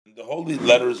The Holy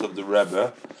Letters of the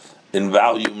Rebbe in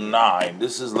volume 9.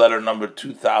 This is letter number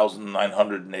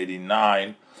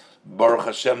 2989. Baruch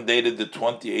Hashem, dated the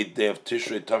 28th day of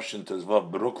Tishrei Tavshin Tezvav,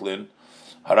 Brooklyn.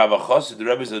 Harav HaChassid, the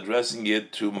Rebbe is addressing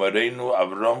it to Marenu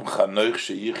Avram Chanoich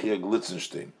Sheyichia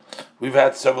Glitzenstein. We've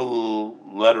had several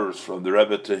letters from the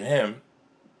Rebbe to him.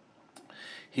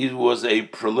 He was a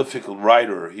prolific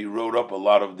writer. He wrote up a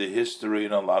lot of the history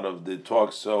and a lot of the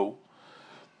talks. So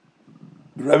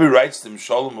the Rebbe writes to him,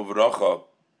 Shalom Uvracha.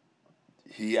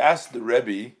 He asked the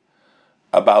Rebbe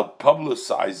about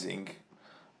publicizing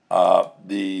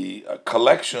the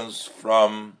collections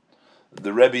from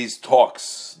the Rebbe's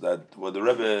talks, that what the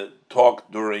Rebbe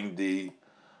talked during the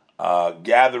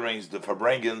gatherings, the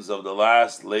Farbrengens of the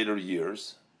later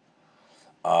years.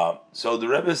 So the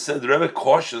Rebbe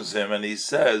cautions him, and he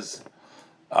says,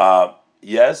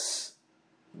 yes,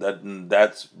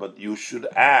 that's, but you should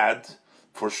add,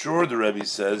 for sure. The Rebbe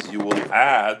says you will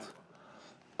add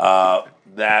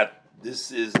that this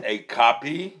is a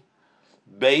copy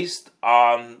based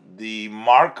on the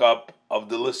markup of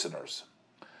the listeners.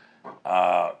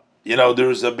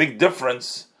 There's a big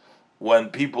difference when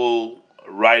people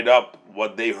write up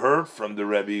what they heard from the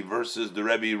Rebbe versus the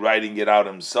Rebbe writing it out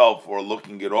himself or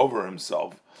looking it over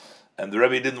himself. And the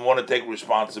Rebbe didn't want to take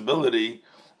responsibility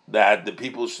that the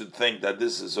people should think that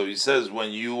this is. So he says,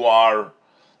 when you are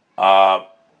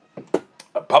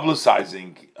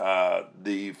publicizing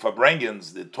the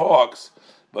Farbrengens, the talks,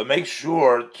 but make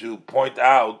sure to point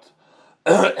out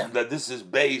that this is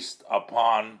based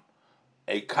upon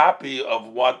a copy of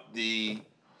what the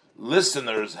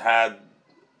listeners had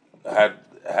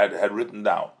written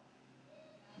down.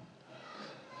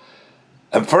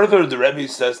 And further, the Rebbe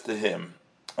says to him,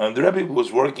 and the Rebbe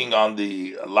was working on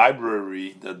the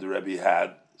library that the Rebbe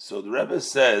had. So the Rebbe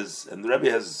says, and the Rebbe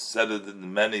has said it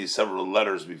in several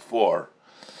letters before,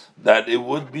 that it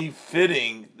would be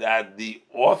fitting that the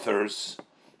authors,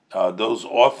 those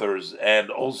authors,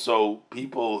 and also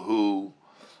people who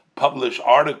publish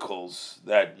articles,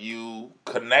 that you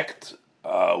connect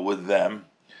with them.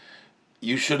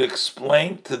 You should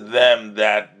explain to them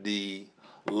that the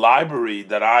library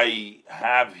that I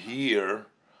have here,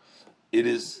 it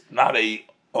is not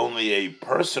only a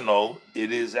personal,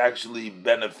 it is actually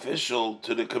beneficial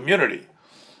to the community.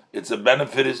 It's a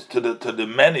benefit to the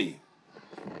many.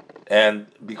 And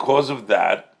because of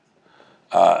that,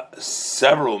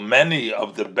 many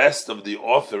of the best of the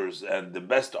authors and the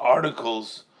best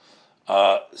articles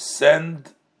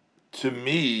send to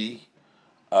me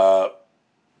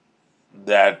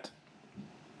that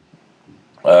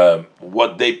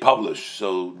what they publish.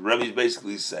 So Rebbe is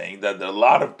basically saying that there are a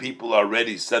lot of people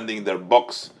already sending their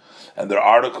books and their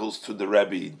articles to the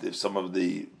Rebbe, some of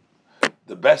the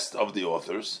best of the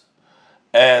authors,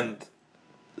 and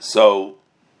so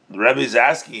the Rebbe is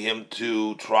asking him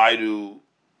to try to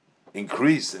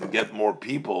increase and get more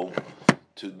people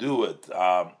to do it.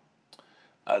 The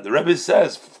Rebbe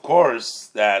says, of course,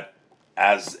 that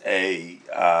as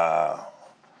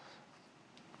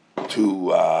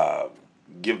to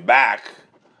give back,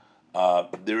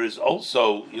 there is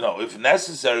also, if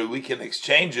necessary, we can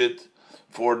exchange it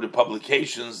for the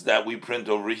publications that we print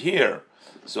over here.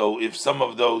 So if some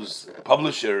of those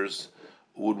publishers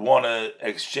would want to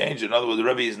exchange, in other words, the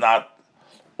Rebbe is not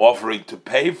offering to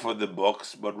pay for the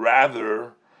books, but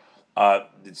rather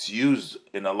it's used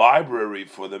in a library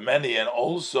for the many, and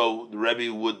also the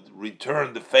Rebbe would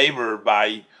return the favor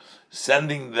by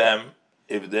sending them,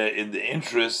 if they're in the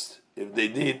interest, if they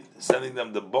need, sending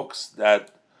them the books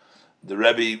that the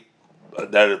Rebbe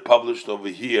that are published over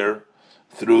here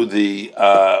through the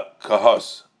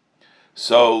Kahos.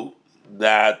 So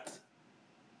that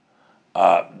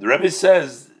the Rebbe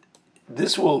says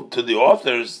this will, to the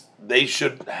authors, they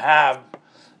should have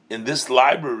in this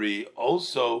library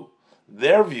also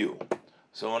their view.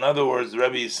 So in other words, the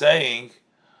Rebbe is saying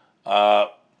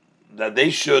that they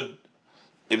should,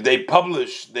 if they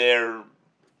publish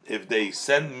if they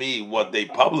send me what they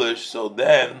publish, so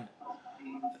then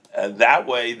that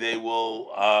way they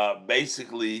will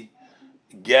basically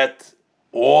get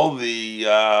all the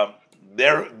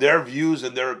their views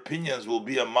and their opinions will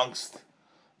be amongst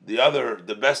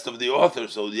the best of the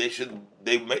authors. So in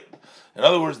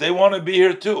other words, they want to be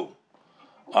here too.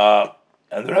 And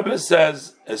the Rebbe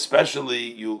says, especially,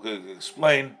 you could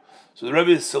explain, so the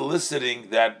Rebbe is soliciting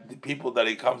that the people that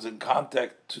he comes in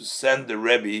contact to send the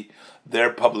Rebbe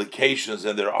their publications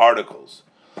and their articles.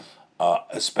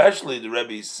 Especially, the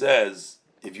Rebbe says,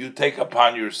 if you take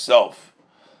upon yourself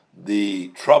the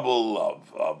trouble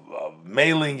of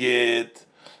mailing it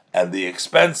and the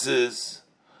expenses,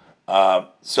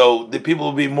 So the people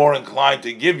will be more inclined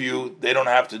to give you. They don't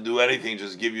have to do anything;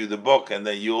 just give you the book, and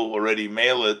then you'll already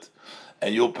mail it,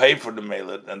 and you'll pay for the mail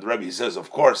it. And the Rebbe says, of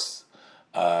course,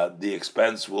 the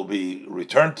expense will be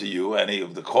returned to you, any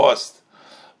of the cost.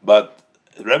 But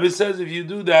the Rebbe says, if you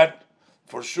do that,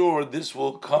 for sure, this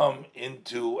will come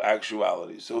into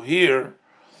actuality. So here,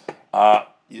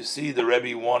 you see the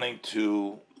Rebbe wanting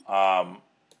to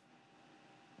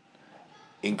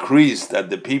increase that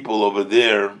the people over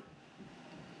there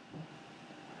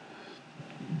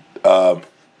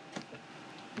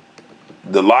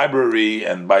the library,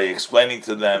 and by explaining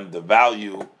to them the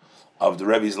value of the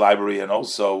Rebbe's library, and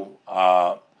also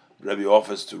the Rebbe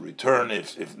offers to return,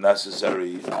 if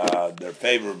necessary, their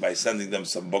favor by sending them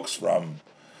some books from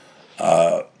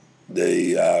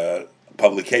the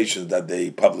publications that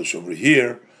they publish over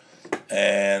here.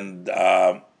 And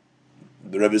the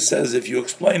Rebbe says, if you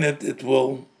explain it, it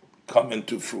will come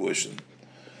into fruition.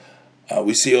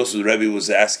 We see also the Rebbe was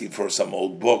asking for some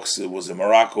old books. It was in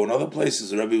Morocco and other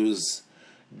places. The Rebbe was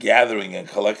gathering and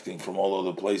collecting from all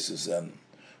other places. And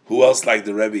who else like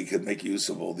the Rebbe could make use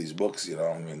of all these books?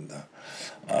 I mean,